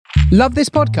Love this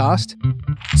podcast?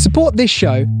 Support this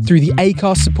show through the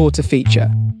Acast supporter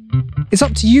feature. It's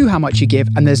up to you how much you give,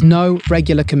 and there's no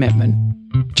regular commitment.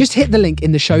 Just hit the link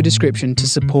in the show description to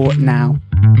support now.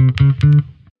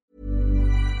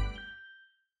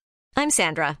 I'm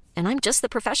Sandra, and I'm just the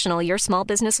professional your small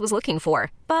business was looking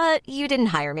for. But you didn't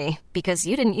hire me because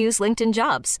you didn't use LinkedIn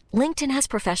Jobs. LinkedIn has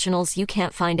professionals you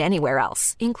can't find anywhere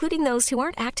else, including those who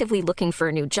aren't actively looking for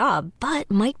a new job, but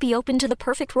might be open to the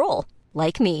perfect role,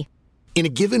 like me. In a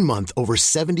given month, over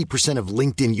 70% of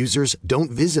LinkedIn users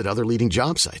don't visit other leading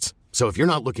job sites. So if you're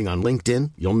not looking on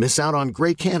LinkedIn, you'll miss out on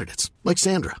great candidates like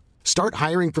Sandra. Start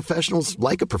hiring professionals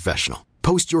like a professional.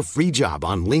 Post your free job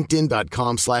on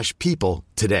linkedin.com/people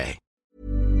today.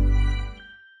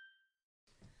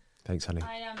 Thanks, honey.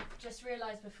 I just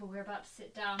realised before we were about to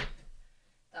sit down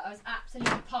that I was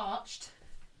absolutely parched.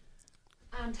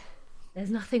 And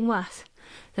there's nothing worse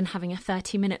than having a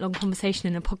 30-minute long conversation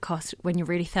in a podcast when you're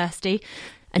really thirsty.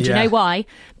 And do you know why?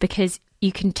 Because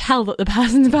you can tell that the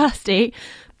person's thirsty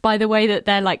by the way that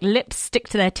their lips stick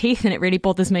to their teeth, and it really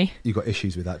bothers me. You've got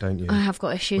issues with that, don't you? I have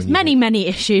got issues. Many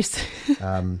issues.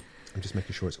 I'm just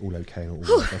making sure it's all okay. And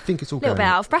all I think it's all going. A little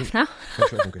bit out of breath now. Make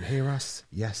sure everyone can hear us.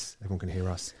 Yes, everyone can hear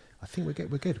us. I think we're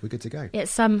good. We're good to go.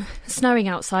 It's snowing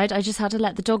outside. I just had to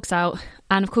let the dogs out.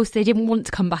 And of course they didn't want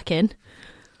to come back in.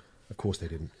 Of course they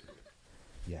didn't.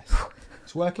 Yes.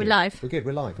 It's working. We're live. We're good.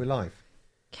 We're live.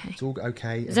 Okay. It's all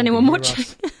okay. Is anyone watching?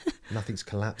 Nothing's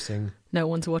collapsing. No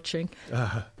one's watching.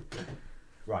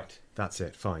 Right. That's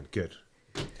it. Fine. Good.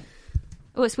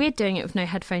 Oh, it's weird doing it with no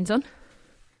headphones on.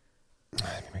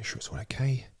 Let me make sure it's all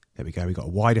okay. There we go. We got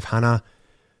a wide of Hannah,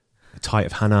 a tight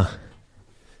of Hannah,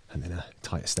 and then a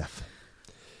tight of Steph.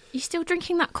 You still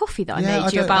drinking that coffee that I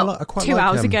made you about 2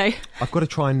 hours ago? I've got to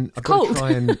try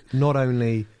and not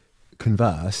only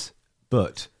converse,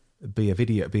 but be a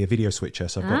video switcher.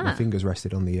 So I've got my fingers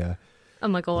rested on the oh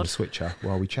my god, on the switcher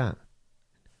while we chat.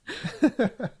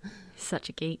 Such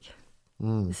a geek.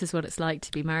 This is what it's like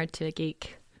to be married to a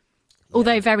geek.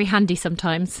 Although very handy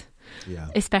sometimes. Yeah.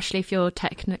 Especially if you're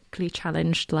technically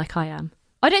challenged like I am.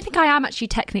 I don't think I am actually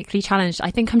technically challenged.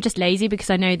 I think I'm just lazy because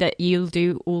I know that you'll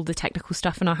do all the technical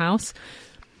stuff in our house.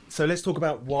 So let's talk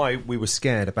about why we were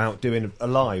scared about doing a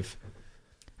live.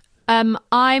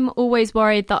 I'm always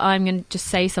worried that I'm going to just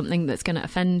say something that's going to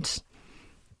offend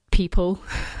people.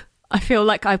 I feel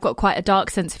like I've got quite a dark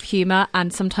sense of humour,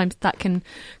 and sometimes that can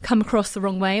come across the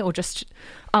wrong way, or just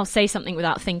I'll say something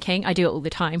without thinking. I do it all the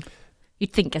time.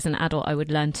 You'd think as an adult I would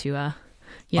learn to, I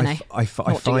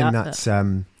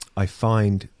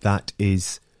find that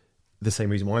is the same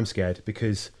reason why I'm scared,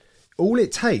 because all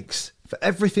it takes for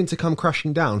everything to come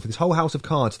crashing down, for this whole house of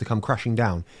cards to come crashing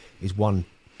down, is one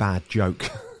bad joke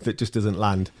that just doesn't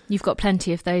land. You've got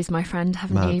plenty of those, my friend,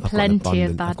 haven't you? Plenty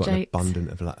of bad jokes.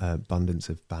 Abundance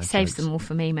of bad jokes. Saves them all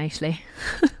for me, mostly.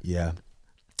 Yeah.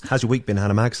 How's your week been,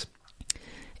 Hannah Mags?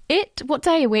 What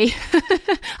day are we?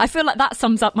 I feel like that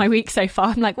sums up my week so far.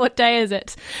 I'm like, what day is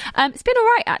it? It's been all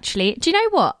right, actually. Do you know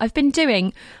what? I've been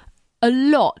doing a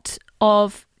lot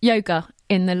of yoga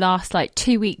in the last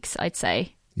 2 weeks, I'd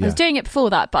say. Yeah. I was doing it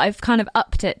before that, but I've kind of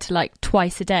upped it to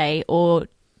twice a day or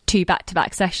 2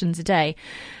 back-to-back sessions a day.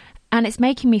 And it's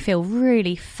making me feel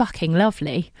really fucking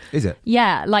lovely. Is it?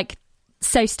 Yeah,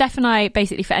 so Steph and I,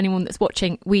 basically, for anyone that's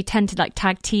watching, we tend to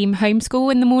tag team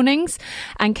homeschool in the mornings.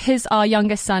 And because our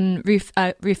youngest son,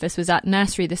 Rufus, was at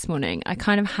nursery this morning, I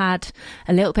kind of had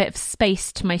a little bit of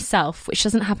space to myself, which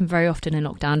doesn't happen very often in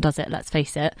lockdown, does it? Let's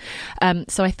face it.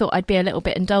 So I thought I'd be a little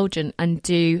bit indulgent and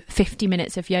do 50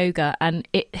 minutes of yoga. And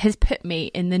it has put me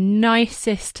in the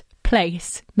nicest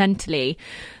place mentally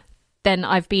than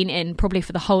I've been in probably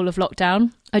for the whole of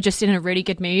lockdown. I'm just in a really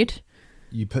good mood.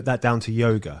 You put that down to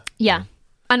yoga? Yeah.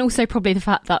 And also probably the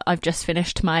fact that I've just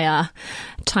finished my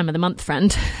time of the month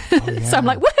friend. Oh, yeah. So I'm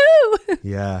like, woohoo!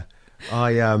 Yeah.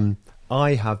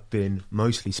 I have been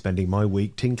mostly spending my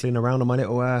week tinkling around on my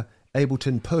little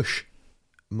Ableton Push,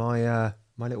 my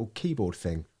little keyboard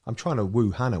thing. I'm trying to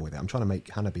woo Hannah with it. I'm trying to make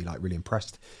Hannah be really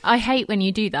impressed. I hate when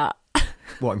you do that.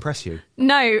 What, impress you?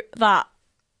 No, that.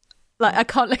 I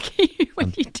can't look at you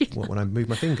when you do that. What, when I move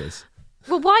my fingers?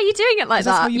 Well, why are you doing it like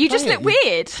that? You just look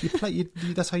weird. You play.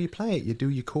 That's how you play it. You do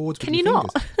your chords. Can you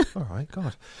not? All right,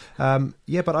 God.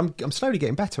 Yeah, but I'm slowly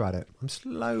getting better at it. I'm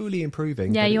slowly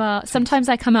improving. Yeah, you are. Sometimes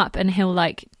I come up and he'll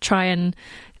try and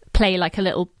play a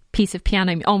little piece of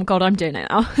piano. Oh my God, I'm doing it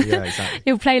now. Yeah, exactly.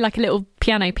 He'll play a little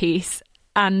piano piece,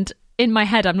 and in my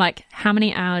head I'm like, how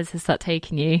many hours has that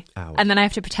taken you? Hours. And then I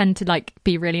have to pretend to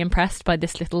be really impressed by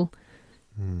this little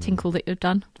tinkle that you've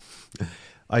done.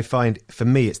 I find, for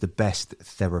me, it's the best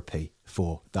therapy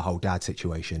for the whole dad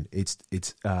situation. It's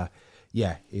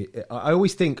I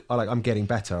always think I'm getting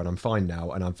better and I'm fine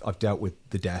now, and I've dealt with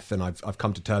the death and I've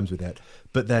come to terms with it.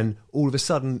 But then all of a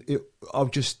sudden, it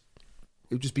would just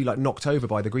be like knocked over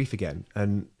by the grief again,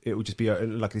 and it would just be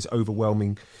like this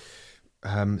overwhelming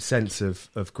sense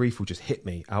of grief will just hit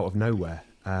me out of nowhere,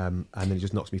 and then it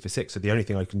just knocks me for six. So the only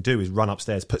thing I can do is run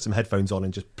upstairs, put some headphones on,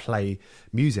 and just play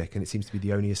music, and it seems to be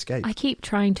the only escape. I keep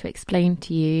trying to explain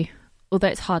to you, although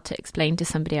it's hard to explain to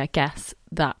somebody, I guess,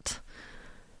 that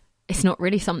it's not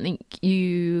really something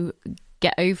you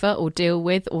get over or deal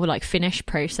with or like finish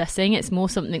processing. It's more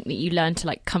something that you learn to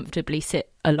like comfortably sit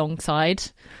alongside.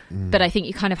 But I think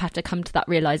you kind of have to come to that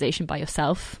realization by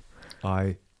yourself.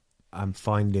 I am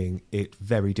finding it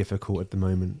very difficult at the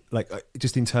moment. Like,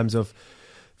 just in terms of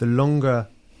the longer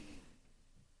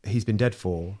he's been dead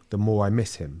for, the more I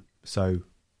miss him. So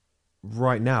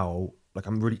right now, like,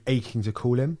 I'm really aching to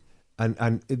call him.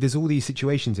 And there's all these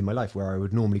situations in my life where I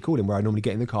would normally call him, where I normally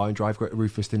get in the car and drive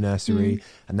Rufus to nursery,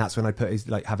 and that's when I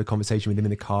have a conversation with him in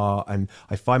the car, and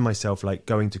I find myself like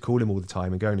going to call him all the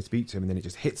time and going to speak to him, and then it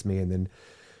just hits me, and then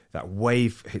that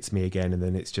wave hits me again, and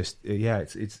then it's just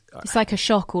it's like a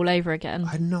shock all over again.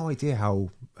 I had no idea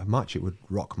how much it would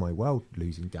rock my world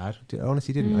losing Dad. I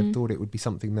honestly didn't. I thought it would be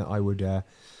something that I would, I'd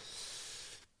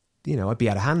be able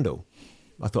to handle.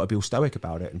 I thought I'd be all stoic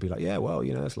about it and be like, yeah, well,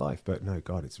 it's life. But no,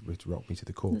 God, it's rocked me to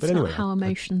the core. That's but anyway, not how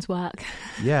emotions work.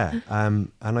 Yeah.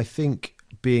 And I think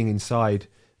being inside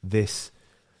this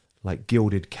like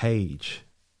gilded cage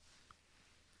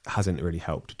hasn't really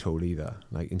helped at all either.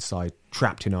 Like inside,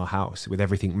 trapped in our house with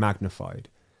everything magnified.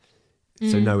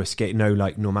 So no escape, no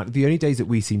like normal. The only days that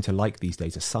we seem to like these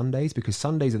days are Sundays, because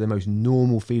Sundays are the most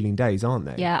normal feeling days, aren't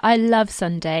they? Yeah, I love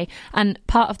Sunday. And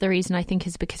part of the reason I think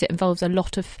is because it involves a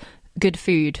lot of good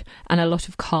food and a lot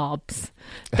of carbs,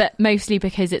 but mostly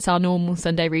because it's our normal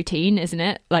Sunday routine, isn't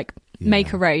it? Like,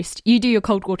 make a roast, you do your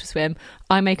cold water swim,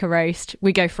 I make a roast,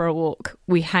 we go for a walk,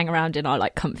 we hang around in our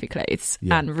like comfy clothes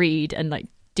and read and like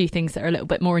do things that are a little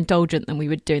bit more indulgent than we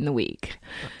would do in the week.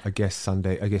 I guess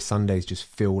Sundays just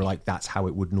feel like that's how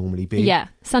it would normally be. Yeah,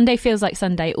 Sunday feels like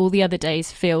Sunday, all the other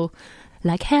days feel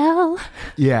like hell.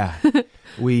 Yeah.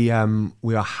 we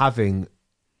are having,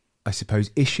 I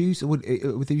suppose, issues. Would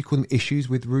you call them issues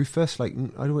with Rufus? Like,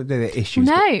 I don't know, they're issues.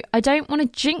 No, I don't want to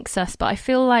jinx us, but I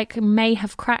feel like I may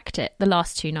have cracked it the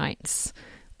last 2 nights.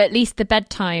 At least the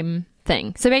bedtime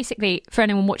thing. So basically, for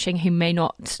anyone watching who may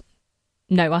not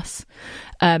know us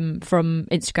from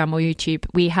Instagram or YouTube,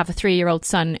 we have a 3-year-old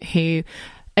son who,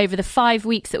 over the 5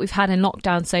 weeks that we've had in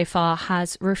lockdown so far,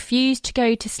 has refused to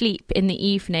go to sleep in the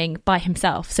evening by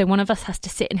himself. So one of us has to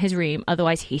sit in his room,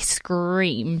 otherwise he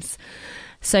screams.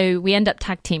 So we end up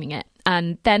tag teaming it.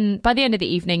 And then by the end of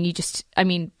the evening,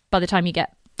 by the time you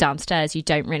get downstairs, you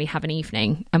don't really have an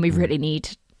evening. And we really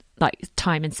need like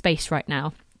time and space right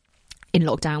now in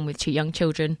lockdown with 2 young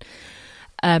children.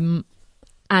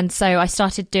 And so I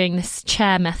started doing this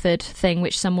chair method thing,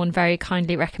 which someone very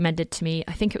kindly recommended to me.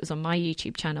 I think it was on my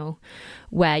YouTube channel,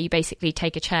 where you basically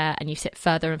take a chair and you sit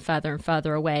further and further and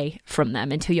further away from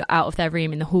them until you're out of their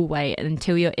room in the hallway, and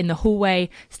until you're in the hallway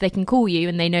so they can call you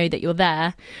and they know that you're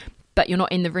there, but you're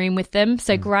not in the room with them.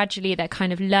 So gradually they're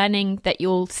kind of learning that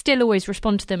you'll still always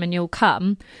respond to them and you'll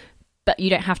come, but you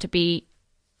don't have to be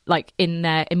like in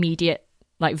their immediate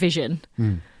like vision.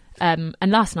 And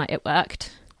last night it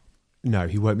worked. No,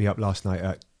 he woke me up last night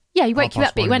at... Yeah, he woke you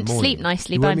up, but he went to sleep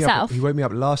nicely by himself. He woke me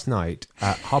up last night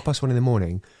at 1:30 in the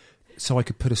morning so I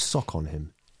could put a sock on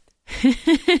him.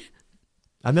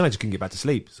 And then I just couldn't get back to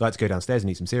sleep. So I had to go downstairs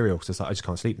and eat some cereal, because I just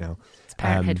can't sleep now. It's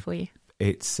parenthood for you.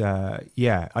 It's,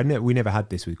 we never had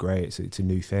this with Gray. It's a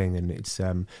new thing. And it's...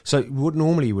 So what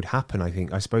normally would happen,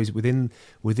 I suppose, within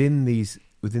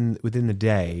the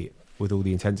day, with all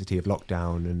the intensity of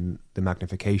lockdown and the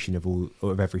magnification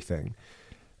of everything...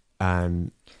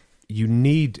 And you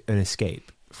need an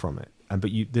escape from it,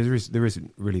 but there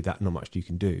isn't really not much you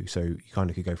can do. So you kind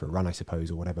of could go for a run, I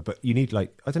suppose, or whatever. But you need,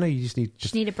 like, I don't know, you just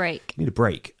need a break. You need a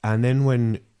break, and then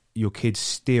when your kids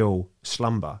steal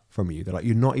slumber from you, they're like,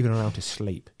 you're not even allowed to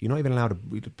sleep. You're not even allowed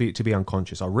to be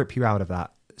unconscious. I'll rip you out of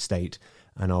that state,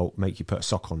 and I'll make you put a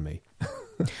sock on me.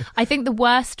 I think the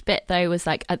worst bit, though, was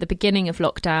like at the beginning of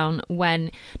lockdown,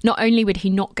 when not only would he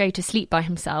not go to sleep by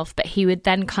himself, but he would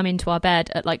then come into our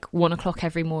bed at like 1 o'clock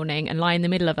every morning and lie in the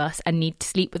middle of us and need to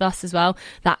sleep with us as well.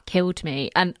 That killed me.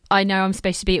 And I know I'm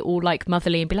supposed to be all like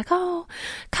motherly and be like, oh,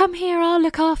 come here, I'll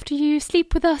look after you,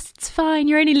 sleep with us, it's fine,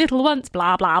 you're only little once,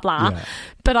 blah, blah, blah. Yeah.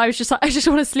 But I was just like, I just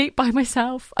want to sleep by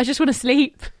myself. I just want to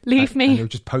sleep. Leave me. And he'll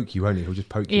just poke you, won't he? He'll just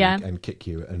poke you and kick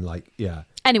you and like, yeah.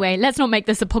 Anyway, let's not make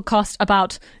this a podcast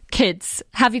about kids.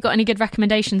 Have you got any good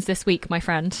recommendations this week, my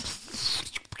friend?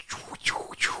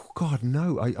 God,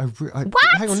 no. What?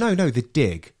 Hang on, no, The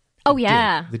Dig. Oh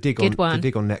yeah, The Dig good one. The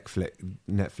Dig on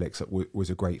Netflix was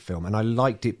a great film, and I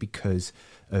liked it because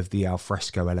of the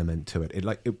alfresco element to it.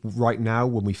 Right now,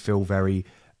 when we feel very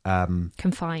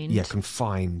confined,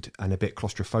 confined and a bit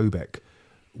claustrophobic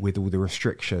with all the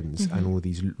restrictions and all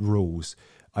these rules,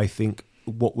 I think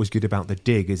what was good about The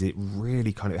Dig is it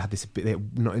really kind of had this bit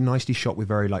nicely shot with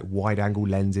very like wide angle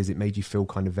lenses. It made you feel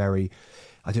kind of very,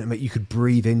 I don't know, you could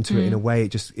breathe into it in a way.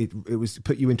 It was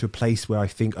put you into a place where I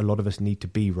think a lot of us need to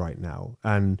be right now.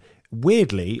 And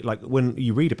weirdly, like when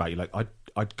you read about it, like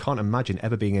I can't imagine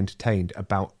ever being entertained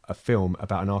about a film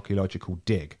about an archaeological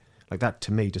dig. Like that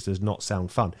to me just does not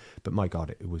sound fun. But my God,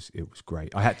 it was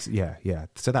great. I had to, yeah.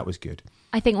 So that was good.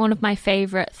 I think one of my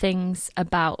favourite things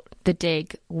about The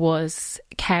Dig was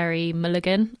Carey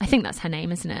Mulligan. I think that's her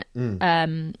name, isn't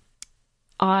it?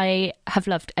 I have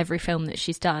loved every film that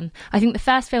she's done. I think the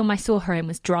first film I saw her in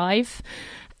was Drive.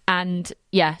 And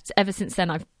yeah, ever since then,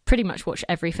 I've pretty much watched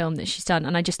every film that she's done.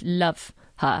 And I just love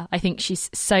her. I think she's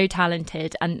so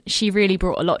talented. And she really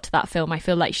brought a lot to that film. I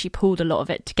feel like she pulled a lot of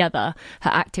it together.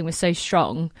 Her acting was so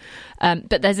strong.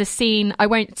 But there's a scene, I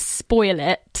won't spoil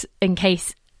it in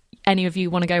case any of you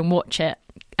want to go and watch it.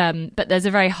 But there's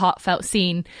a very heartfelt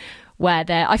scene where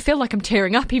I feel like I'm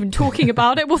tearing up even talking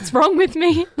about it. What's wrong with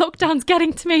me? Lockdown's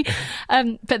getting to me.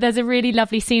 But there's a really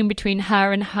lovely scene between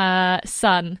her and her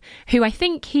son, who I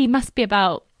think he must be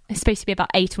supposed to be about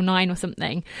 8 or 9 or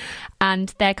something.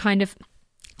 And they're kind of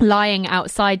lying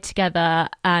outside together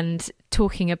and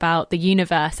talking about the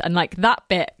universe. And like that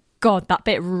bit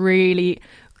really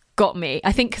got me.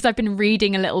 I think because I've been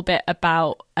reading a little bit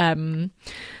about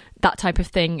that type of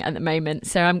thing at the moment,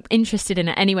 so I'm interested in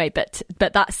it anyway, but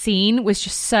that scene was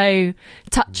just so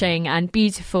touching and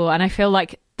beautiful, and I feel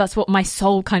like that's what my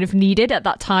soul kind of needed at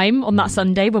that time on that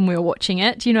Sunday when we were watching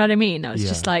it. Do you know what I mean? I was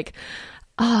just like,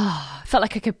 I felt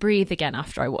like I could breathe again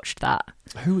after I watched that.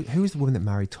 Who was the woman that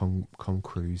married Tom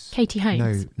Cruise? Katie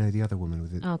Holmes? No, the other woman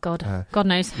with it. Oh God, God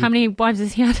knows how many wives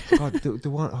has he had. God, the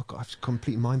one. Oh God, I've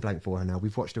complete mind blank for her now.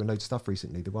 We've watched her in loads of stuff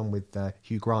recently. The one with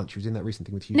Hugh Grant. She was in that recent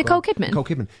thing with Hugh Nicole Grant. Kidman. Nicole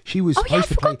Kidman. She was supposed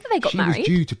to play. That they got married. She was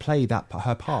due to play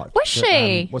her part. Was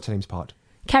she? What's her name's part?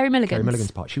 Carey Mulligan's. Carey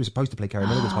Mulligan's part. She was supposed to play Carey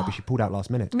Mulligan's part, but she pulled out last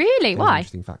minute. Really? Why?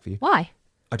 Interesting fact for you. Why?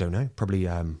 I don't know. Probably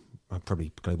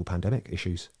global pandemic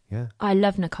issues. Yeah. I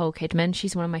love Nicole Kidman.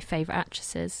 She's one of my favourite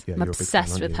actresses. Yeah, I'm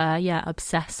obsessed with her. Yeah,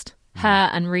 obsessed. Her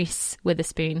and Reese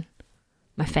Witherspoon,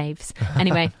 my faves.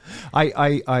 Anyway,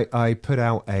 I put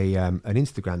out an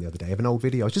Instagram the other day of an old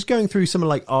video. I was just going through some of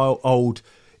like our old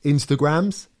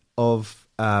Instagrams of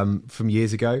from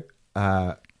years ago,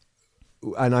 and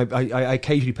I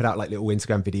occasionally put out like little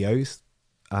Instagram videos,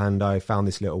 and I found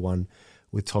this little one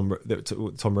with Tom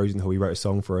Rosenthal. He wrote a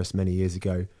song for us many years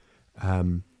ago.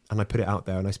 And I put it out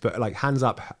there, and I put like hands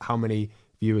up how many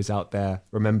viewers out there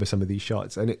remember some of these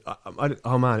shots. And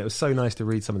oh man, it was so nice to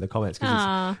read some of the comments,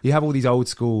 because you have all these old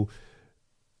school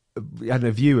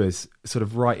viewers sort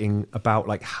of writing about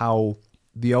like how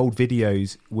the old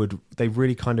videos they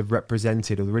really kind of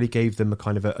represented, or really gave them a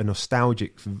kind of a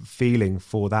nostalgic feeling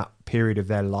for that period of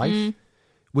their life.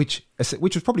 Which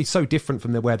was probably so different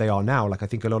from where they are now. Like I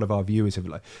think a lot of our viewers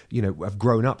have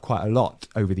grown up quite a lot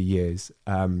over the years.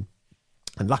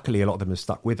 And luckily, a lot of them have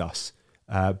stuck with us.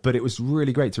 But it was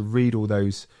really great to read all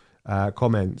those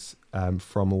comments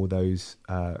from all those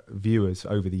viewers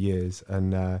over the years.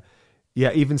 And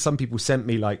even some people sent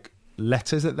me like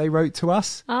letters that they wrote to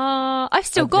us. I've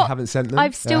still got. Haven't sent them.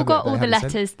 I've still got all the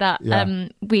letters that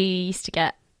we used to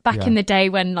get back in the day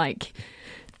when like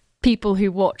people who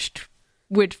watched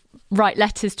would write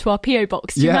letters to our PO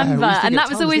box. Do you remember? And that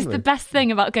was always the best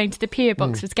thing about going to the PO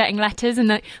box was getting letters, and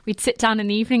like we'd sit down in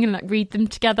the evening and like read them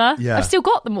together. Yeah. I've still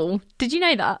got them all. Did you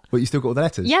know that? But you still got all the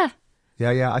letters? Yeah.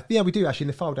 Yeah, we do actually in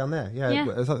the file down there. Yeah.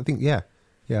 I think yeah.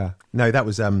 No, that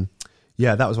was that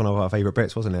was one of our favourite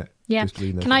bits, wasn't it? Yeah.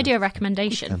 Can I do a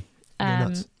recommendation?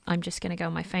 I'm just going to go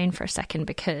on my phone for a second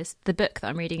because the book that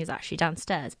I'm reading is actually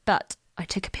downstairs, but I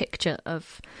took a picture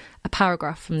of a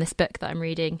paragraph from this book that I'm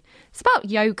reading. It's about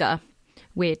yoga,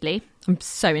 weirdly. I'm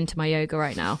so into my yoga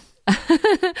right now.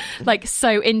 Like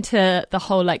so into the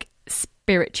whole like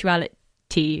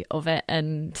spirituality of it,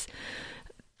 and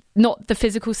not the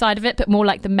physical side of it, but more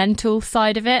like the mental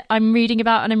side of it I'm reading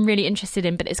about and I'm really interested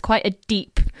in. But it's quite a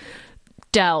deep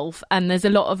delve, and there's a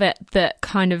lot of it that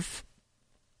kind of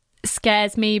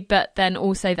scares me, but then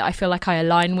also that I feel like I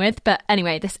align with. But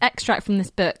anyway, this extract from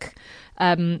this book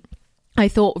I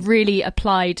thought really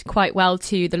applied quite well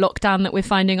to the lockdown that we're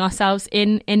finding ourselves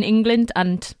in England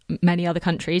and many other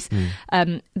countries.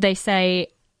 They say,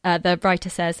 the writer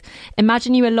says,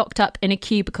 imagine you were locked up in a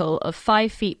cubicle of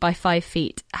 5 feet by 5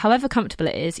 feet. However comfortable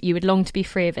it is, you would long to be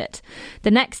free of it.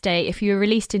 The next day, if you were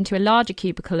released into a larger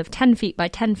cubicle of 10 feet by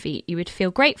 10 feet, you would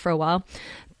feel great for a while,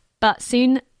 but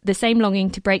soon the same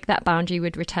longing to break that boundary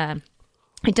would return.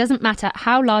 It doesn't matter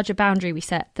how large a boundary we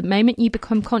set, the moment you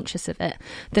become conscious of it,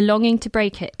 the longing to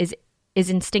break it is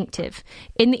instinctive.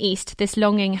 In the East, this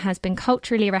longing has been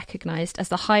culturally recognised as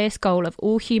the highest goal of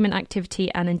all human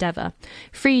activity and endeavour.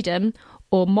 Freedom,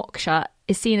 or moksha,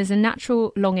 is seen as a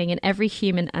natural longing in every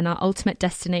human and our ultimate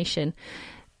destination.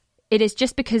 It is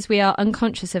just because we are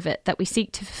unconscious of it that we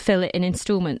seek to fulfill it in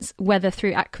instalments, whether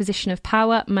through acquisition of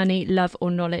power, money, love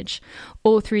or knowledge,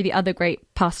 or through the other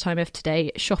great pastime of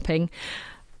today, shopping.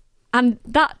 And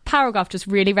that paragraph just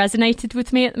really resonated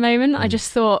with me at the moment. I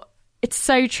just thought, it's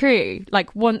so true.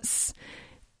 Like, once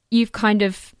you've kind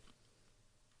of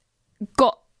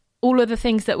got all of the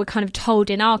things that we're kind of told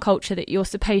in our culture that you're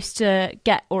supposed to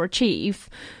get or achieve,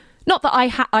 not that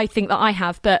I think that I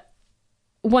have, but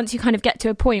once you kind of get to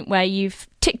a point where you've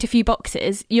ticked a few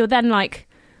boxes, you're then like,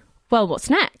 well, what's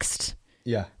next?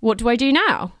 Yeah. What do I do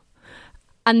now?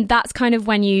 And that's kind of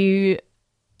when you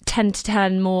tend to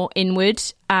turn more inward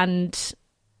and,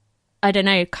 I don't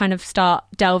know, kind of start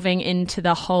delving into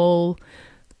the whole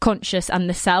conscious and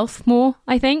the self more,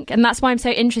 I think. And that's why I'm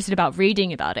so interested about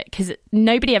reading about it, because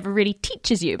nobody ever really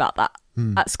teaches you about that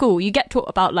at school. You get taught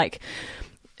about like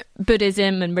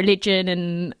Buddhism and religion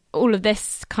and all of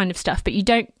this kind of stuff, but you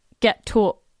don't get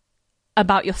taught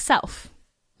about yourself,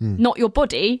 not your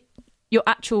body, your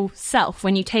actual self,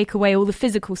 when you take away all the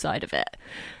physical side of it.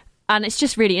 And it's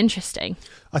just really interesting.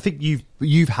 I think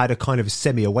you've had a kind of a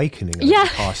semi-awakening over the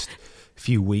past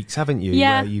few weeks, haven't you?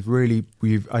 Yeah. Where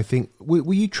I think,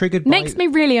 were you triggered by... Makes me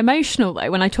really emotional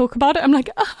though when I talk about it. I'm like,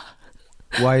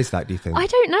 Why is that, do you think? I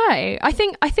don't know. I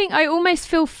think I almost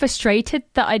feel frustrated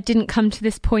that I didn't come to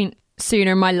this point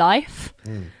sooner in my life,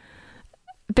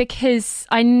 because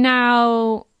I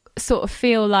now sort of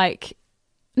feel like,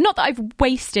 not that I've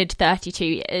wasted 32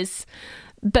 years,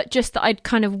 but just that I'd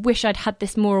kind of wish I'd had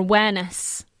this more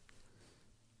awareness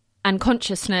and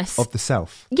consciousness of the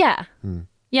self. Yeah.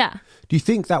 Yeah. Do you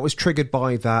think that was triggered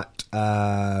by that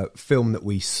film that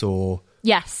we saw?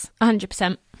 Yes,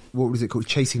 100%. What was it called?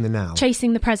 Chasing the Now?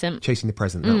 Chasing the Present. Chasing the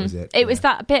Present, that was it. It was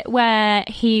that bit where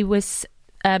he was...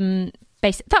 that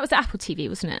was the Apple TV,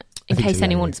 wasn't it? In case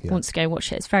anyone wants to go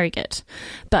watch it. It's very good.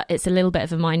 But it's a little bit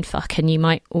of a mindfuck, and you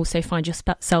might also find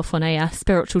yourself on a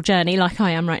spiritual journey like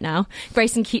I am right now.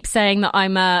 Grayson keeps saying that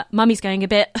I'm mummy's going a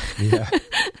bit. Yeah.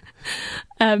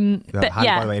 But Hannah,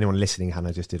 yeah. by the way, anyone listening,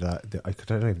 Hannah just did I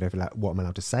don't even know what I'm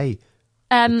allowed to say.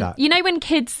 You know when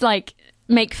kids like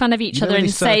make fun of each other and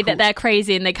say that they're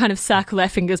crazy and they kind of circle their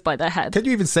fingers by their head? Can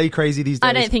you even say crazy these days?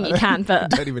 I don't think you can,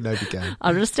 but... I don't even know if you can.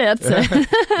 I'll just answer.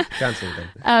 Cancel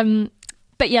them.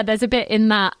 But yeah, there's a bit in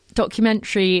that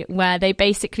documentary where they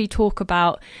basically talk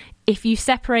about if you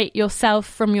separate yourself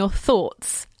from your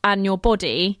thoughts and your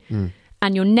body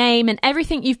and your name and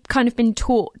everything you've kind of been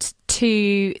taught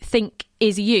to think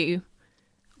is you,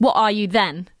 what are you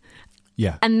then?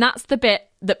 Yeah. And that's the bit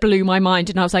that blew my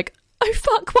mind, and I was like, oh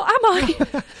fuck, what am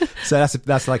I? So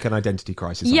that's like an identity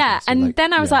crisis. Yeah, so and like,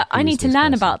 then I was like, I need to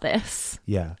learn about this.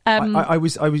 Yeah, I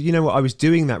was, you know what, I was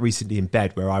doing that recently in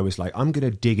bed, where I was like, I'm going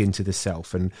to dig into the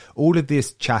self, and all of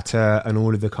this chatter and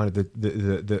all of the kind of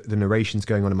the narrations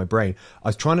going on in my brain. I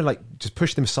was trying to like just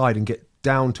push them aside and get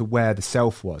down to where the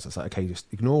self was. I was like, okay,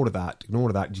 just ignore all of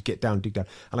that, just get down, dig down.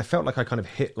 And I felt like I kind of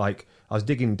hit, like I was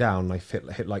digging down, and I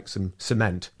hit like some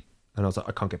cement, and I was like,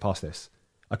 I can't get past this.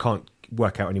 I can't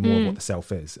work out anymore of what the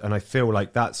self is. And I feel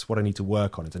like that's what I need to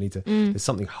work on. There's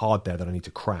something hard there that I need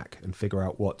to crack and figure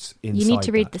out what's inside. You need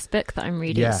to read this book that I'm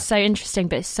reading. Yeah. It's so interesting,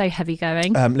 but it's so heavy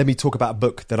going. Let me talk about a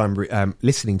book that I'm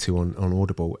listening to on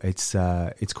Audible. It's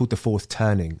called The Fourth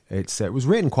Turning. It was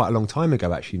written quite a long time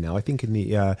ago, actually now. I think in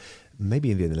the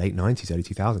maybe in the late 90s, early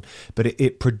 2000s. But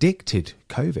it predicted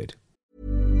COVID.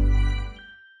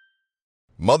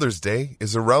 Mother's Day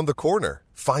is around the corner.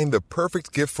 Find the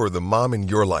perfect gift for the mom in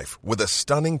your life with a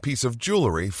stunning piece of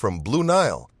jewelry from Blue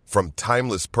Nile. From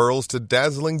timeless pearls to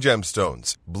dazzling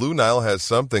gemstones, Blue Nile has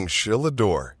something she'll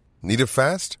adore. Need it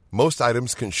fast? Most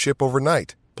items can ship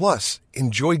overnight. Plus,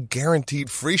 enjoy guaranteed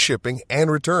free shipping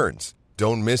and returns.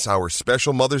 Don't miss our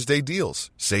special Mother's Day deals.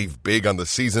 Save big on the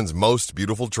season's most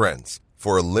beautiful trends.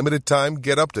 For a limited time,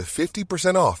 get up to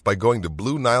 50% off by going to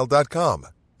BlueNile.com.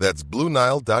 That's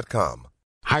BlueNile.com.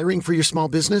 Hiring for your small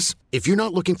business? If you're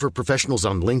not looking for professionals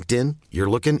on LinkedIn, you're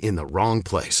looking in the wrong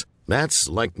place. That's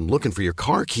like looking for your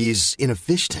car keys in a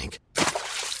fish tank.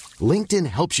 LinkedIn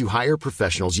helps you hire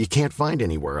professionals you can't find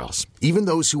anywhere else, even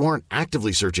those who aren't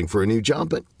actively searching for a new job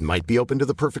but might be open to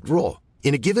the perfect role.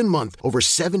 In a given month, over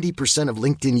 70% of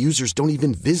LinkedIn users don't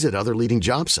even visit other leading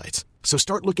job sites. So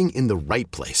start looking in the right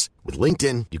place. With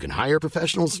LinkedIn, you can hire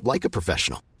professionals like a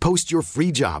professional. Post your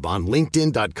free job on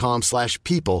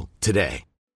linkedin.com/people today.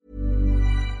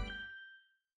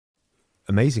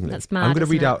 Amazingly. That's mad, I'm going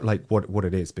to read isn't it? out like what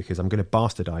it is, because I'm going to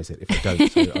bastardize it if I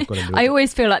don't. So I've got to I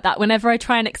always feel like that whenever I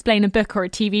try and explain a book or a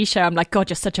TV show. I'm like, God,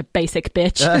 you're such a basic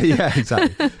bitch. Yeah,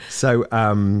 exactly. So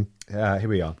here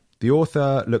we are. The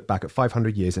author looked back at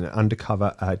 500 years and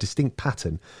uncover a distinct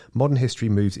pattern. Modern history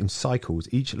moves in cycles,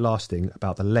 each lasting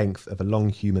about the length of a long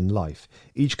human life,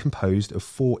 each composed of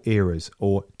 4 eras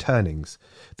or turnings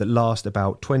that last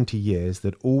about 20 years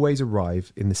that always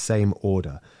arrive in the same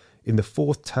order. In the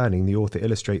 4th turning, the author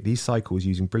illustrates these cycles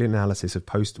using brilliant analysis of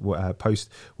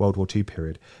post-World War II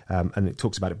period. And it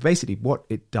talks about it. Basically, what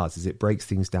it does is it breaks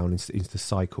things down into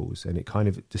cycles, and it kind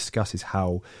of discusses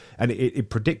how... And it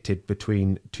predicted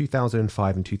between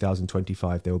 2005 and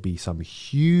 2025, there will be some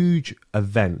huge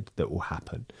event that will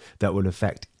happen that will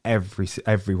affect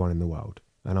everyone in the world.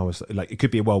 And I was like, it could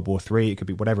be a World War III, it could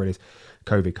be whatever it is.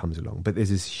 COVID comes along. But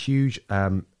there's this huge...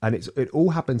 and it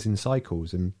all happens in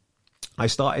cycles, and I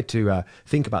started to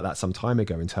think about that some time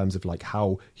ago in terms of like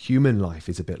how human life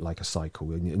is a bit like a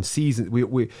cycle and seasons.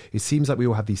 It seems like we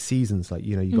all have these seasons, like,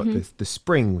 you know, you've got the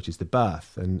spring, which is the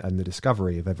birth and the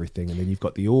discovery of everything, and then you've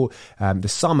got the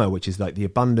summer, which is like the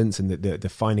abundance and the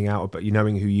finding out about you,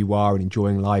 knowing who you are and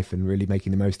enjoying life and really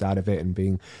making the most out of it and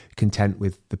being content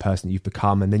with the person that you've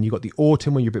become. And then you've got the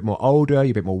autumn, when you're a bit more older,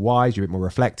 you're a bit more wise, you're a bit more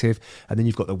reflective, and then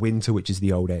you've got the winter, which is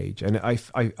the old age. And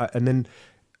and then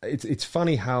it's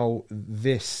funny how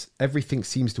everything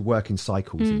seems to work in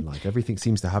cycles in life. Everything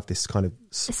seems to have this kind of...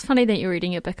 It's funny that you're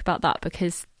reading a book about that,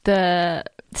 because the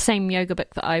same yoga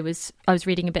book that I was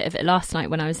reading a bit of it last night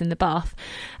when I was in the bath,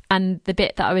 and the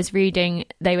bit that I was reading,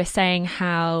 they were saying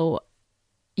how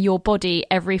your body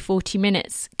every 40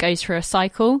 minutes goes through a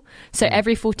cycle. So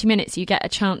every 40 minutes you get a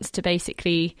chance to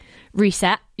basically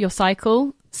reset your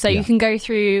cycle. So you can go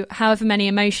through however many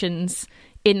emotions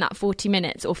in that 40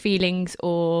 minutes or feelings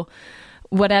or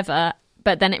whatever,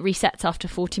 but then it resets after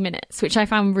 40 minutes, which I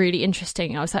found really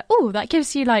interesting. I was like, oh, that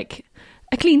gives you like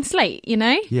a clean slate, you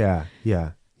know? Yeah.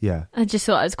 I just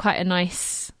thought it was quite a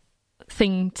nice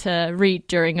thing to read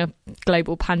during a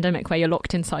global pandemic where you're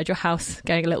locked inside your house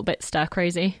going a little bit stir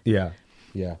crazy. Yeah.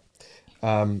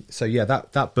 So yeah,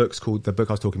 that book's called, the book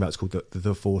I was talking about is called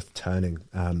The 4th Turning.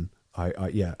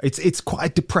 It's quite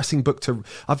a depressing book to...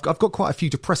 I've got quite a few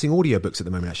depressing audiobooks at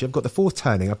the moment, actually. I've got The 4th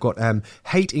Turning. I've got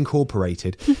Hate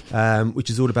Incorporated, which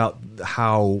is all about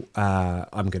how...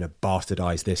 I'm going to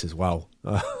bastardize this as well.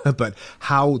 But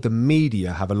how the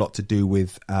media have a lot to do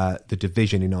with the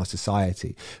division in our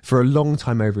society. For a long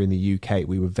time over in the UK,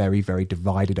 we were very, very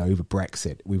divided over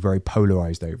Brexit. We were very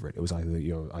polarised over it. It was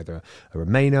either a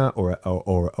Remainer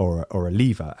or a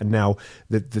Leaver. And now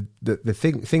the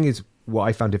thing is... What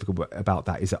I found difficult about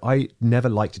that is that I never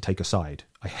like to take a side.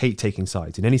 I hate taking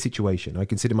sides in any situation. I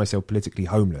consider myself politically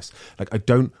homeless. Like, I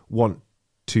don't want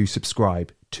to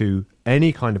subscribe to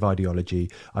any kind of ideology.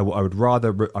 I would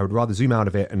rather zoom out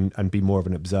of it and be more of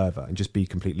an observer and just be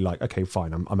completely like, okay,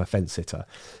 fine, I'm a fence sitter.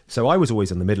 So I was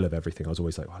always in the middle of everything. I was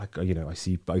always like, well, I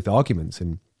see both arguments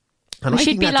and we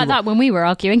should be like that when we were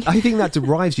arguing. I think that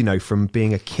derives, from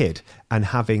being a kid and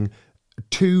having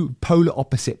 2 polar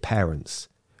opposite parents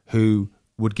who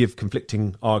would give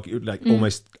conflicting,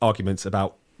 almost arguments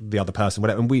about the other person,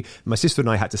 whatever. And my sister and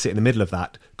I had to sit in the middle of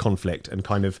that conflict and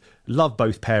kind of love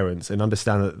both parents and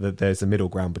understand that there's a middle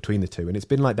ground between the two. And it's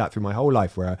been like that through my whole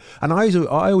life. I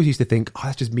always used to think,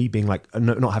 that's just me being like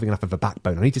not having enough of a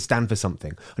backbone. I need to stand for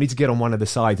something. I need to get on one of the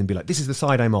sides and be like, this is the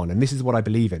side I'm on and this is what I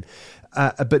believe in.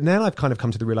 But now I've kind of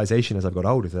come to the realization as I've got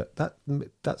older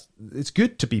that's it's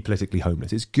good to be politically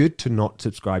homeless. It's good to not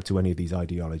subscribe to any of these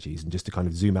ideologies and just to kind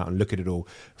of zoom out and look at it all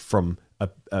from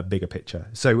a bigger picture.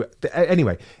 So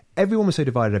anyway, everyone was so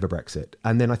divided over Brexit.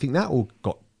 And then I think that all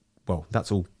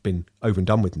that's all been over and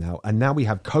done with now. And now we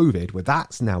have COVID, where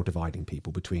that's now dividing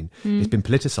people between, it's been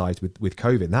politicized with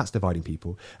COVID, and that's dividing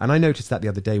people. And I noticed that the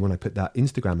other day when I put that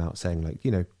Instagram out saying, like,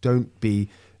 don't be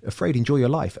afraid, enjoy your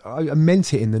life. I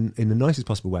meant it in the nicest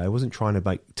possible way. I wasn't trying to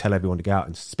like tell everyone to go out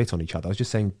and spit on each other. I was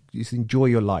just saying, just enjoy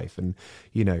your life, and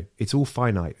it's all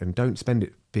finite, and don't spend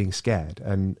it being scared.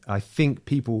 And I think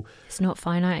people... It's not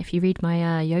finite if you read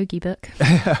my yogi book.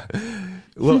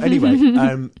 Well, anyway,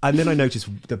 and then I noticed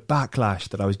the backlash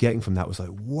that I was getting from that was like,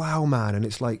 wow, man. And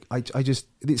it's like,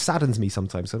 it saddens me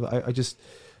sometimes. So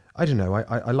I don't know.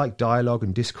 I like dialogue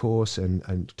and discourse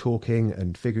and talking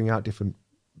and figuring out different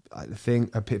thing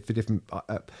for different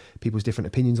people's different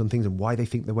opinions on things and why they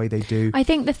think the way they do. I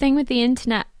think the thing with the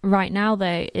internet right now,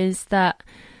 though, is that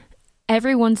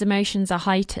everyone's emotions are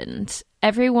heightened.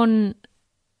 Everyone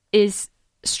is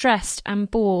stressed and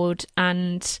bored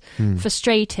and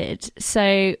frustrated.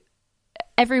 So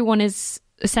everyone is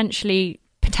essentially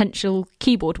potential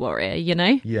keyboard warrior, you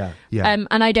know? Yeah.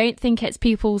 And I don't think it's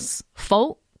people's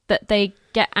fault that they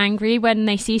get angry when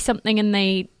they see something and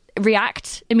they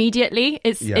react immediately.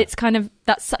 It's kind of,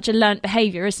 that's such a learnt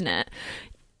behavior, isn't it?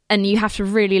 And you have to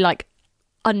really like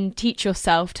unteach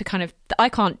yourself to kind of, I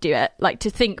can't do it, like to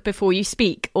think before you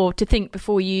speak or to think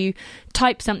before you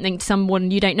type something to someone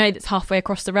you don't know that's halfway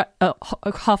across the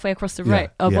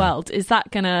world. Is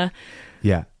that gonna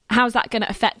how's that gonna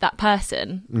affect that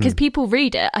person? Because people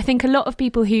read it. I think a lot of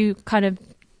people who kind of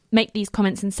make these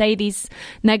comments and say these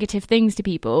negative things to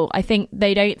people, I think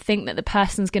they don't think that the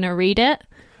person's gonna read it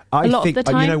a lot of the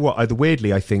time. You know what,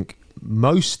 weirdly I think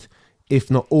most, if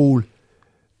not all,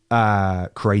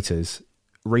 creators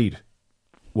read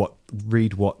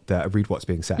what's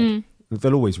being said.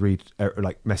 They'll always read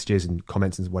like messages and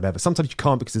comments and whatever. Sometimes you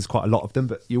can't because there's quite a lot of them,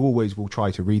 but you always will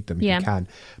try to read them if you can.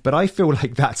 But I feel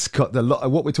like that's got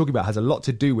what we're talking about has a lot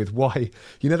to do with why,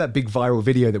 you know, that big viral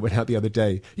video that went out the other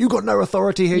day, you got no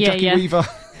authority here, Jackie Weaver.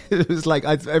 It was like,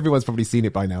 everyone's probably seen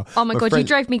it by now. Oh my God, he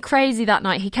drove me crazy that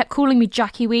night. He kept calling me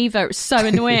Jackie Weaver. It was so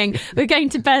annoying. We were going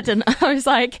to bed and I was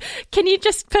like, can you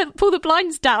just pull the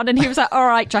blinds down? And he was like, all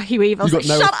right, Jackie Weaver. I was like,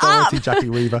 no shut authority, up. Jackie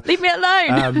Weaver. Leave me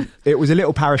alone. It was a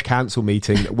little parish council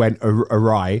meeting that went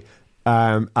awry.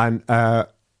 And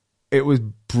it was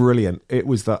brilliant. It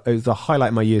was the highlight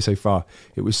of my year so far.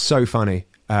 It was so funny.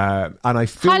 And I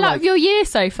feel highlight of your year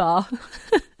so far.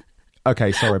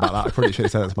 Okay, sorry about that. I probably should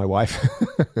have said that to my wife.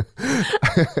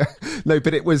 No,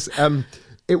 but it was.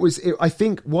 I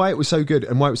think why it was so good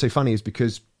and why it was so funny is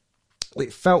because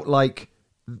it felt like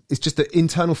it's just the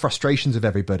internal frustrations of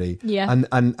everybody,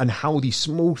 and how these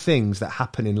small things that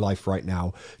happen in life right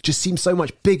now just seem so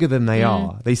much bigger than they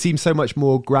are. They seem so much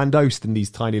more grandiose than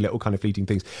these tiny little kind of fleeting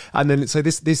things. And then so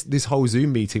this whole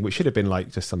Zoom meeting, which should have been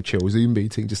like just some chill Zoom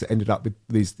meeting, just ended up with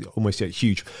these almost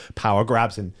huge power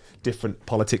grabs and different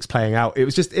politics playing out. It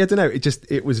was just, I don't know,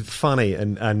 it was funny,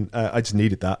 and I just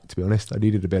needed that, to be honest. I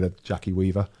needed a bit of Jackie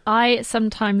Weaver. I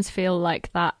sometimes feel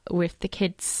like that with the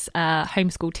kids'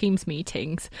 homeschool teams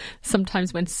meetings.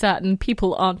 Sometimes when certain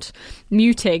people aren't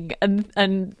muting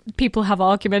and people have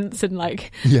arguments and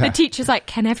like the teacher's like,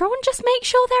 can everyone just make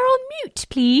sure they're on mute,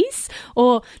 please?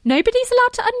 Or nobody's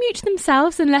allowed to unmute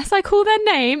themselves unless I call their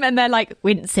name, and they're like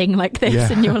wincing like this,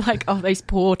 and you're like, oh, those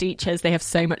poor teachers, they have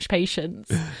so much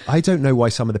patience. I don't know why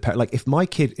some of the parents, like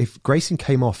if Grayson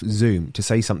came off Zoom to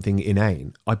say something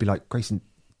inane, I'd be like, Grayson,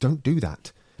 don't do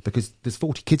that, because there's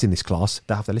 40 kids in this class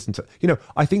that have to listen to, you know.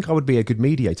 I think I would be a good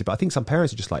mediator, but I think some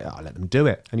parents are just like, let them do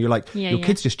it. And you're like, your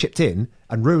kids just chipped in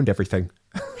and ruined everything.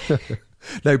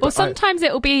 No, but sometimes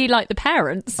it will be like the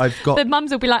parents. The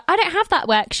mums will be like, I don't have that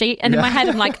worksheet. And in my head,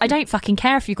 I'm like, I don't fucking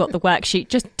care if you got the worksheet.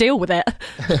 Just deal with it.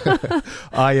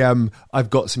 I've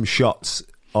got some shots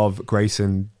of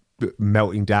Grayson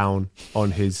melting down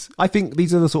on his. I think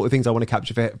these are the sort of things I want to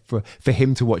capture for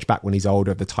him to watch back when he's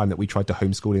older, the time that we tried to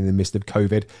homeschool in the midst of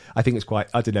COVID. I think it's quite,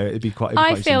 I don't know, it'd be quite.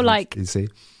 I feel like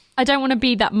I don't want to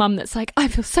be that mum that's like, I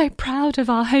feel so proud of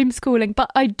our homeschooling, but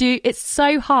I do. It's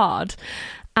so hard,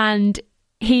 and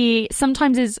he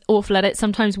sometimes is awful at it,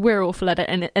 sometimes we're awful at it,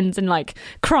 and it ends in like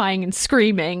crying and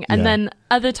screaming, and then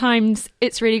other times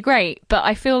it's really great. But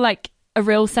I feel like a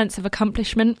real sense of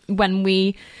accomplishment when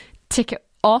we tick it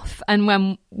off, and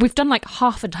when we've done like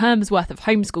half a term's worth of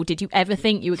homeschool. Did you ever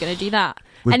think you were going to do that?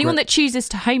 Anyone that chooses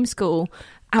to homeschool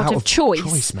out of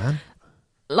choice, man,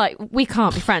 like, we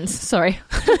can't be friends. Sorry.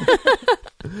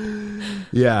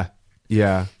 yeah,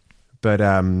 but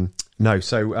no.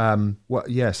 So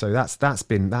so that's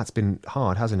been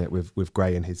hard, hasn't it, with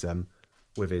Gray and his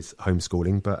with his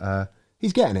homeschooling? But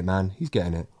he's getting it, man. He's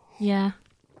getting it. Yeah.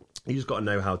 You just got to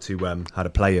know how to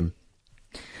play him.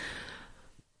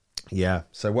 Yeah.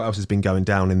 So what else has been going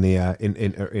down in the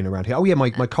in around here? Oh yeah, my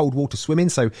cold water swimming.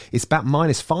 So it's about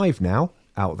 -5 now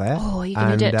out there. Oh, you're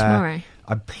gonna do it tomorrow?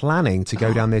 I'm planning to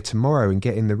go down there tomorrow and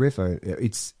get in the river.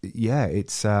 It's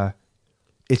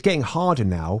getting harder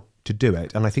now to do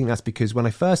it, and I think that's because when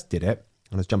I first did it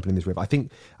and I was jumping in this river, I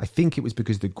think it was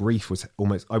because the grief was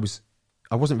almost.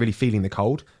 I wasn't really feeling the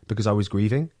cold because I was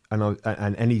grieving, and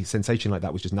any sensation like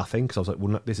that was just nothing, because I was like, well,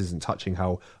 no, this isn't touching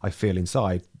how I feel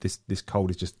inside. This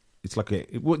cold is just. It's like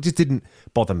it just didn't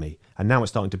bother me, and now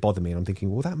it's starting to bother me, and I'm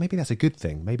thinking, well, maybe that's a good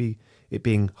thing. Maybe it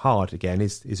being hard again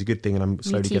is a good thing, and I'm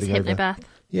slowly getting over. Hypnobirth.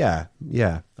 Yeah,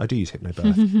 I do use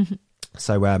Hypnobirth.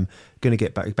 So going to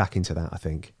get back into that, I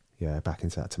think. Yeah, back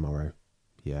into that tomorrow.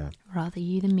 Yeah. Rather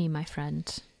you than me, my friend.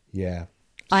 Yeah.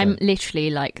 I'm literally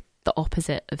like the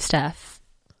opposite of Steph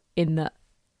in that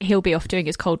he'll be off doing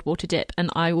his cold water dip and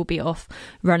I will be off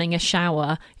running a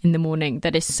shower in the morning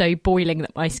that is so boiling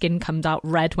that my skin comes out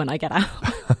red when I get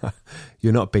out.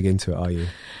 You're not big into it, are you?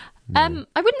 No.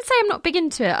 I wouldn't say I'm not big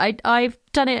into it. I've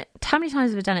done it. How many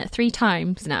times have I done it? 3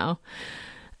 times now.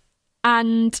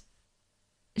 And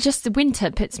just the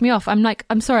winter puts me off. I'm like,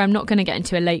 I'm sorry, I'm not going to get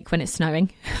into a lake when it's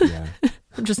snowing. Yeah.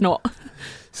 I'm just not.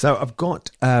 So I've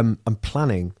got, I'm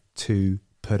planning to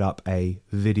put up a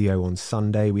video on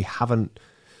Sunday. We haven't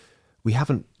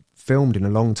filmed in a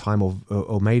long time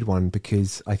or made one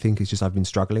because I think it's just I've been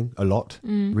struggling a lot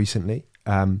recently.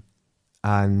 And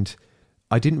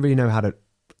I didn't really know how to...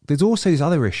 There's also this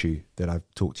other issue that I've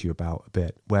talked to you about a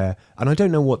bit where, and I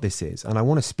don't know what this is, and I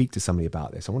want to speak to somebody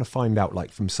about this. I want to find out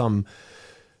like from some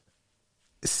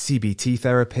CBT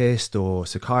therapist or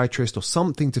psychiatrist or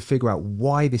something to figure out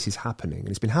why this is happening. And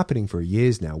it's been happening for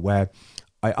years now where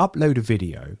I upload a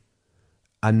video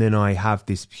and then I have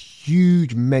this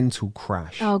huge mental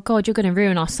crash. Oh God, you're going to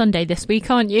ruin our Sunday this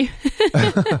week, aren't you?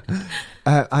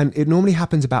 And it normally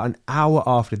happens about an hour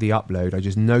after the upload. I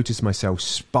just notice myself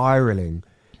spiraling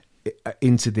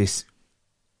into this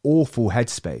awful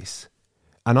headspace.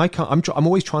 And I'm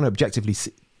always trying to objectively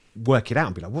work it out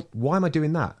and be like, why am I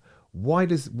doing that? Why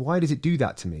does it do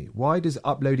that to me? Why does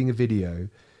uploading a video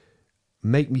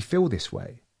make me feel this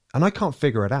way? And I can't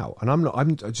figure it out. And I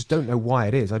just don't know why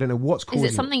it is. I don't know what's causing it.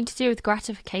 Is it something to do with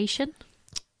gratification?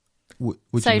 What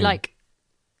do so, you mean? like,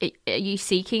 are you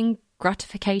seeking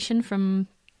gratification from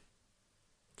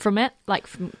it, like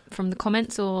from the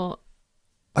comments, or?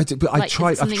 I've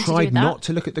tried not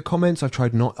to look at the comments. I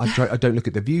don't look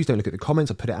at the views, don't look at the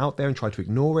comments. I put it out there and try to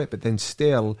ignore it, but then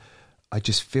still, I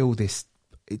just feel this.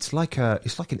 It's like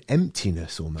an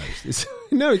emptiness almost. It's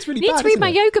really bad. You need to read my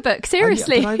yoga book,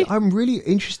 seriously. I'm really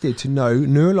interested to know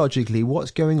neurologically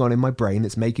what's going on in my brain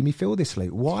that's making me feel this way.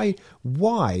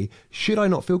 Why should I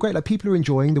not feel great? Like, people are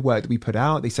enjoying the work that we put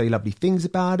out. They say lovely things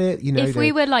about it. You know, if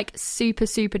we were like super,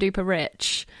 super duper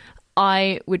rich,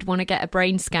 I would want to get a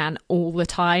brain scan all the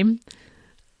time.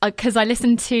 Because I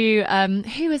listened to,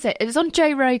 who was it? It was on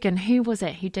Joe Rogan. Who was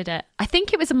it who did it? I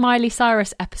think it was a Miley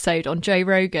Cyrus episode on Joe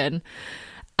Rogan.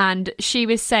 And she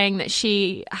was saying that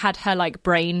she had her like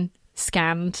brain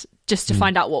scanned just to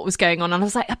find out what was going on. And I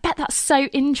was like, I bet that's so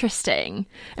interesting.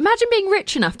 Imagine being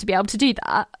rich enough to be able to do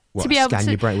that. What, to be able scan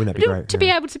to, your brain, wouldn't that be great? To be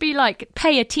able to be like,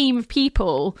 pay a team of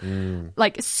people,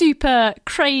 like super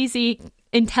crazy,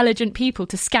 intelligent people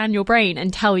to scan your brain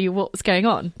and tell you what was going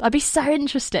on. That'd be so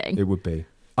interesting. It would be.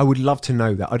 I would love to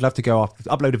know that. I'd love to go after,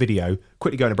 upload a video,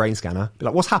 quickly go in a brain scanner, be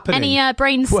like, what's happening? Any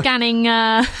brain scanning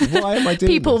why am I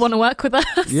doing people this? want to work with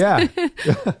us? Yeah.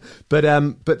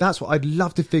 But that's what I'd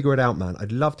love to figure it out, man.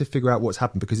 I'd love to figure out what's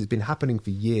happened because it's been happening for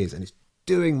years and it's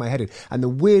doing my head in. And the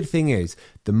weird thing is,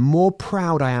 the more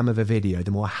proud I am of a video,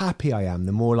 the more happy I am,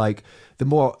 the more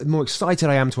excited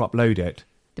I am to upload it.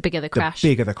 The bigger the crash.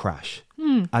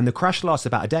 And the crash lasts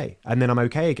about a day and then I'm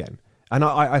okay again. And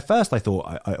at first I thought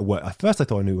I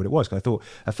knew what it was.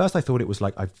 At first I thought it was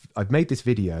like I've made this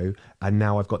video and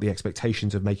now I've got the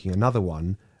expectations of making another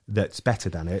one that's better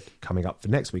than it coming up for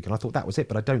next week. And I thought that was it,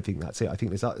 but I don't think that's it. I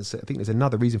think there's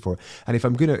another reason for it. And if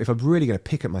I'm really gonna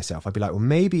pick at myself, I'd be like, well,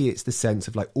 maybe it's the sense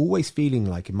of like always feeling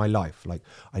like in my life like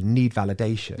I need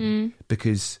validation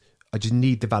because I just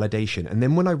need the validation. And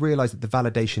then when I realised that the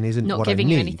validation isn't not what I need, giving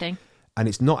you anything. And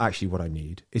it's not actually what I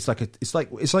need. It's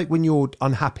like when you're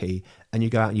unhappy and you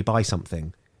go out and you buy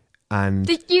something, and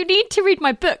you need to read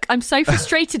my book. I'm so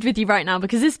frustrated with you right now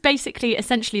because this basically,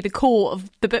 essentially, the core of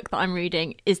the book that I'm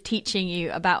reading is teaching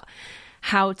you about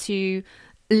how to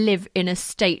live in a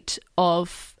state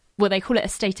of, well, they call it a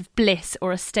state of bliss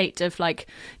or a state of like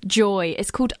joy.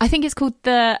 I think it's called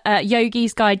the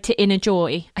Yogi's Guide to Inner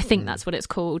Joy. I think that's what it's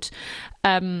called.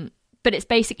 But it's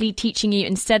basically teaching you,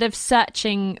 instead of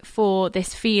searching for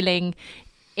this feeling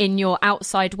in your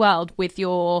outside world with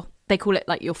they call it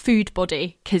like your food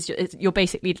body, because you're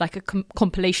basically like a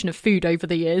compilation of food over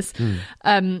the years.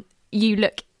 You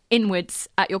look inwards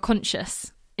at your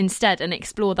conscious instead and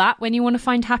explore that when you want to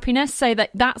find happiness. So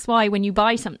that's why when you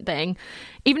buy something,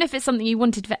 even if it's something you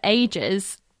wanted for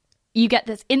ages, you get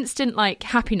this instant like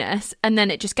happiness and then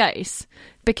it just goes,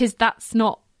 because it's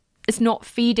not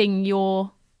feeding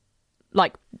your,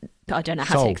 like, I don't know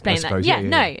how to explain that.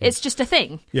 Yeah, it's just a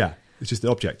thing. Yeah, it's just an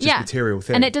object, just a material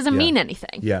thing. And it doesn't mean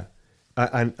anything. Yeah.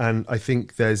 And I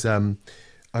think there's,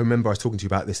 I remember I was talking to you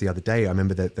about this the other day. I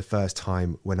remember the first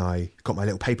time when I got my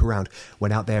little paper round,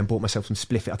 went out there and bought myself some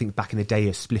spliffy. I think back in the day,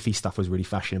 spliffy stuff was really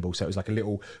fashionable. So it was like a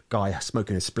little guy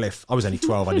smoking a spliff. I was only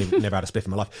 12. I never had a spliff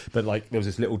in my life. But like there was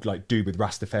this little like dude with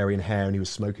Rastafarian hair and he was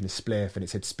smoking a spliff and it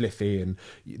said spliffy, and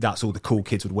that's all the cool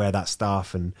kids would wear that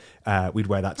stuff, and we'd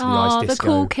wear that to the ice disco.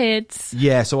 The cool kids.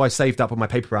 Yeah, so I saved up on my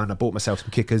paper round. I bought myself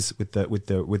some kickers with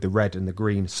the red and the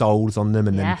green soles on them,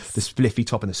 and then the spliffy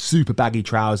top and the super baggy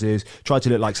trousers. Tried to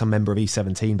look like some member of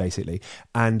E17 basically.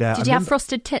 And did you have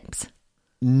frosted tips?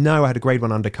 No, I had a grade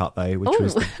 1 undercut though, which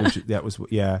was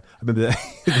I remember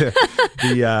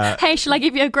the hey, shall I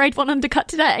give you a grade 1 undercut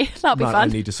today? That'll be fun. I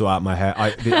need to sort out my hair.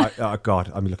 Oh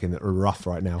God, I'm looking rough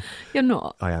right now. You're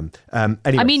not. I am. Anyway,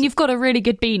 I mean, you've got a really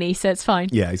good beanie, so it's fine.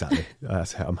 Yeah, exactly.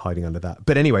 I'm hiding under that.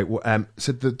 But anyway,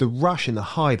 so the rush and the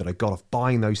high that I got off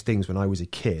buying those things when I was a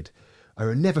kid, I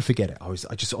will never forget it.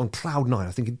 I just on cloud 9. I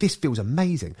was thinking, this feels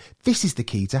amazing. This is the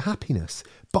key to happiness.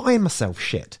 Buying myself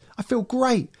shit. I feel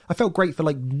great. I felt great for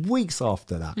like weeks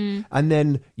after that. And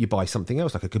then you buy something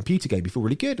else, like a computer game. You feel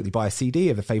really good. Or you buy a CD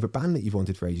of a favourite band that you've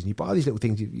wanted for ages. And you buy these little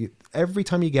things. Every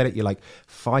time you get it, you're like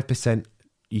 5%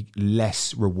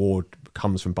 less reward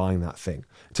comes from buying that thing.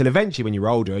 Until eventually when you're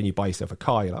older and you buy yourself a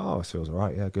car, you're like, oh, this feels all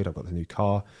right. Yeah, good. I've got the new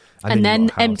car. And then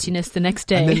emptiness the next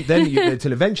day. And then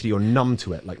until eventually you're numb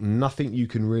to it. Like nothing you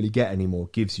can really get anymore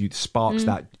sparks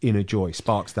that inner joy,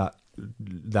 sparks that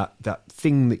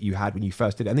thing that you had when you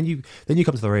first did it. And then you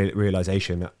come to the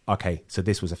realization that, okay, so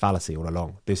this was a fallacy all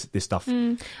along. This stuff.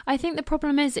 I think the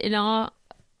problem is in our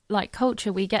like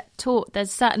culture, we get taught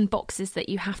there's certain boxes that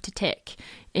you have to tick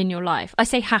in your life. I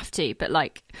say have to, but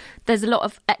like there's a lot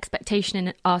of expectation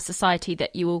in our society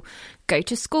that you will go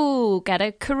to school, get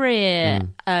a career,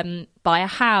 buy a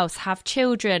house, have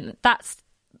children. That's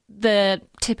the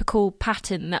typical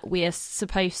pattern that we are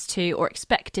supposed to, or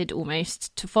expected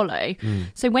almost, to follow.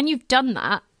 So when you've done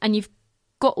that and you've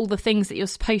got all the things that you're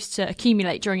supposed to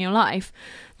accumulate during your life,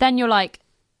 then you're like,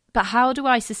 but how do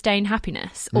I sustain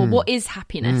happiness? Or what is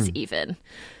happiness even?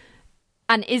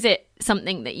 And is it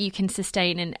something that you can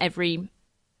sustain in every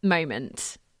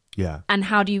moment? Yeah. And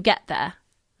how do you get there?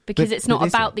 Because it's not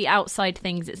about the outside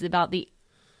things, it's about the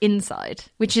inside,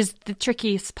 which is the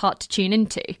trickiest part to tune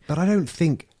into. But I don't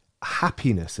think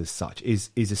happiness as such is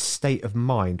a state of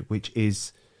mind which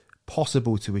is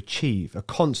possible to achieve, a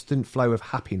constant flow of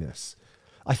happiness.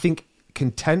 I think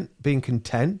being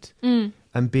content and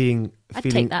feeling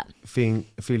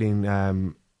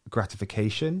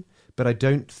gratification, but I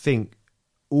don't think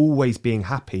always being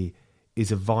happy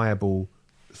is a viable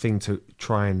thing to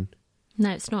try and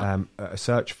it's not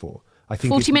search for. I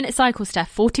think 40-minute cycle,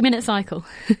 Steph. 40-minute cycle.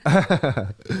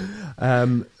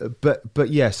 But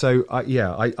yeah. So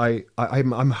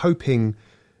I'm hoping,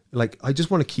 like, I just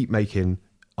want to keep making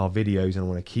our videos and I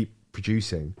want to keep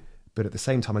producing, but at the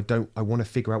same time, I want to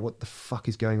figure out what the fuck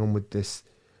is going on with this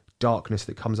darkness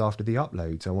that comes after the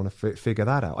uploads. I want to figure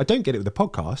that out. I don't get it with the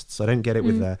podcasts. I don't get it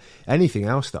with anything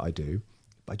else that I do.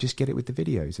 But I just get it with the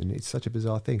videos, and it's such a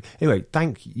bizarre thing. Anyway,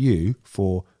 thank you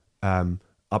for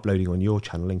uploading on your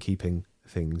channel and keeping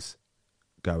things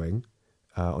going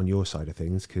on your side of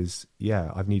things, because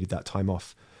I've needed that time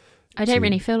off. I don't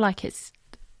really feel like it's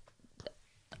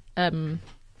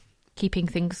keeping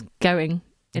things going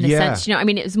in a sense. You know, I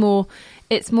mean, it's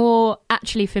more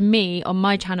actually for me on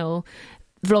my channel,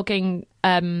 vlogging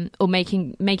or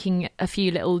making a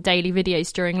few little daily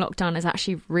videos during lockdown has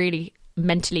actually really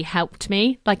mentally helped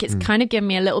me. Like, it's kind of given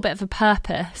me a little bit of a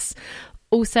purpose.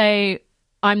 Also,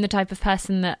 I'm the type of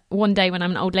person that one day when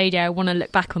I'm an old lady, I want to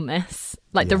look back on this,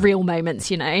 like the real moments,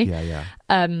 you know.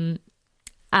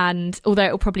 And although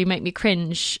it'll probably make me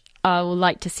cringe, I will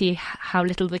like to see how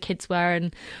little the kids were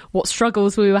and what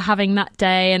struggles we were having that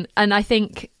day. And I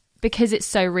think because it's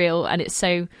so real and it's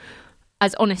so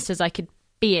as honest as I could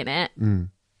be in it,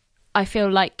 I feel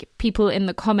like people in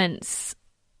the comments,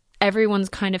 everyone's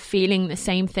kind of feeling the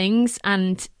same things.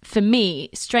 And for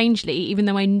me, strangely, even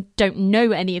though I don't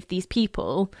know any of these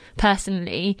people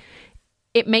personally,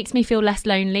 it makes me feel less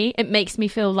lonely. It makes me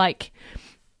feel like,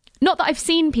 not that I've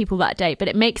seen people that day, but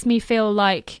it makes me feel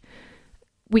like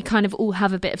we kind of all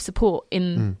have a bit of support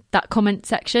in that comment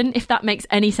section, if that makes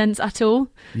any sense at all.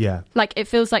 Yeah. Like, it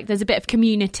feels like there's a bit of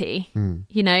community,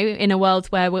 you know, in a world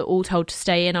where we're all told to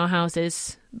stay in our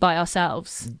houses by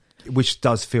ourselves. Which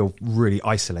does feel really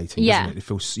isolating, doesn't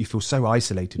it? You feel so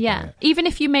isolated by it. Even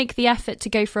if you make the effort to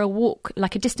go for a walk,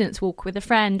 like a distance walk with a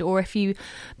friend, or if you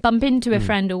bump into a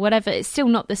friend or whatever, it's still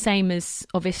not the same as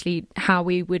obviously how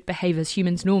we would behave as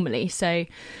humans normally. So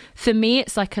for me,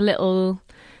 it's like a little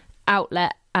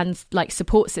outlet and like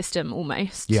support system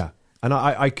almost. Yeah. And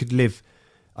I could live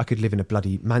I could live in a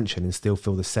bloody mansion and still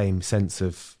feel the same sense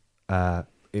of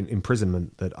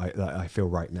imprisonment that I feel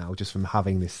right now, just from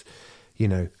having this, you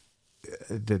know,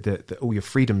 the all your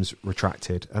freedoms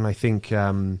retracted. And I think,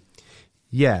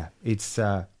 it's.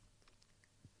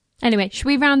 Anyway, should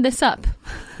we round this up?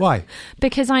 Why?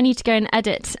 Because I need to go and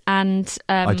edit, and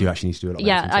I do actually need to do a lot of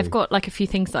editing too. I've got like a few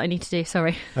things that I need to do.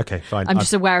 Sorry. Okay, fine. I'm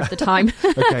just aware of the time.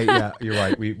 Okay, yeah, you're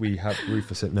right. We have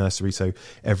Rufus at nursery, so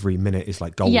every minute is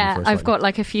like golden. Yeah, for us I've right got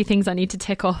like a few things I need to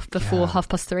tick off before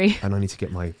 3:30. And I need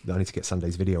to get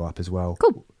Sunday's video up as well.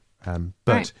 Cool.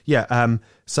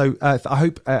 So I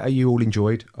hope you all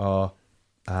enjoyed our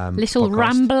little podcast.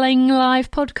 rambling live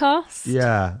podcast.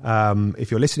 Yeah. If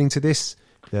you're listening to this,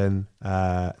 then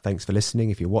thanks for listening.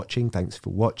 If you're watching, thanks for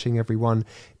watching, everyone.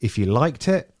 If you liked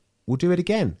it, we'll do it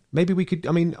again. Maybe we could.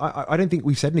 I mean, I don't think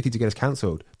we've said anything to get us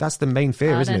cancelled. That's the main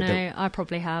fear, isn't it? I don't know. I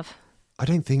probably have. I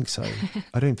don't think so.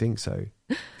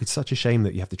 It's such a shame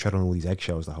that you have to tread on all these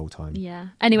eggshells the whole time. Yeah.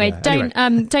 Anyway, don't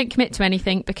commit to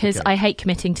anything, because I hate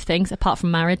committing to things apart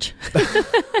from marriage.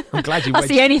 I'm glad you. That's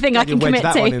the only thing I can commit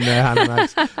that to. One in there, Hannah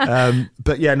Max.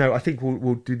 But yeah, no, I think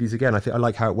we'll do these again. I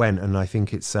like how it went, and I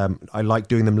think it's. I like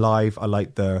doing them live. I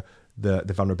like the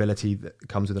vulnerability that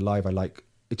comes with the live. I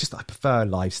prefer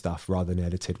live stuff rather than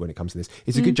edited when it comes to this.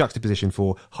 It's a good juxtaposition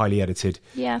for highly edited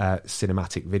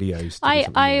cinematic videos.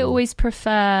 I always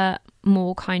prefer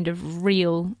more kind of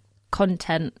real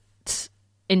content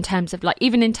in terms of I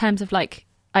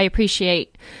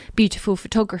appreciate beautiful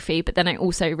photography, but then I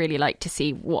also really like to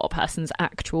see what a person's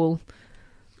actual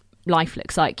life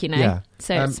looks like, you know? Yeah.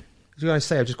 So I was going to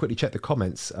say, I just quickly checked the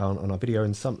comments on our video,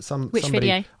 and somebody,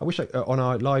 video? I wish on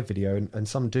our live video, and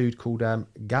some dude called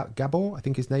Gabor, I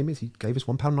think his name is. He gave us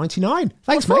 £1.99.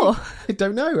 Thanks, mate. I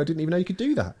don't know. I didn't even know you could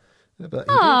do that.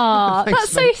 Oh, that's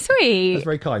so sweet. That's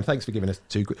very kind. Thanks for giving us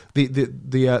the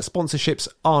sponsorships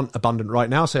aren't abundant right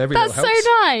now, so every that's little helps. So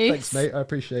nice. Thanks, mate. I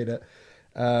appreciate it.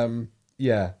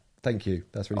 Yeah, thank you.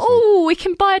 That's really sweet. Oh, we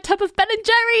can buy a tub of Ben and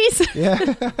Jerry's.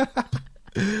 Yeah.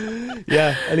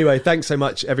 Yeah. Anyway, thanks so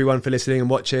much, everyone, for listening and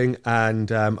watching.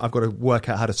 And I've got to work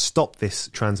out how to stop this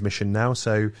transmission now.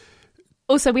 So.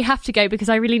 Also, we have to go because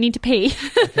I really need to pee.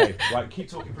 Okay, right. Keep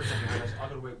talking for a second. I've got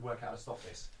to work out how to stop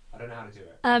this. I don't know how to do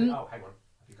it. Hang on. I think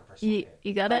I pressed stop here.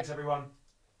 You got Thanks, it. everyone.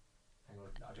 Hang on.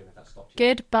 I don't know if that stopped.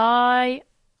 Goodbye,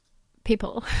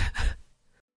 people.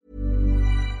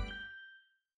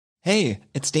 Hey,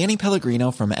 it's Danny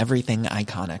Pellegrino from Everything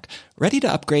Iconic. Ready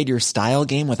to upgrade your style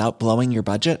game without blowing your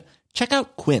budget? Check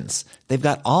out Quince. They've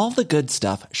got all the good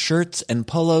stuff, shirts and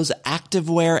polos,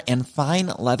 activewear, and fine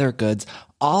leather goods,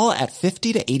 all at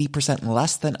 50 to 80%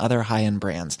 less than other high-end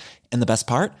brands. And the best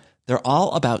part? They're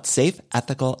all about safe,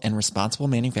 ethical, and responsible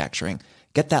manufacturing.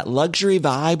 Get that luxury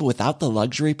vibe without the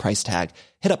luxury price tag.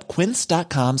 Hit up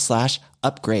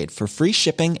quince.com/upgrade for free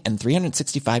shipping and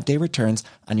 365-day returns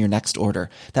on your next order.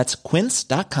 That's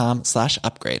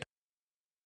quince.com/upgrade.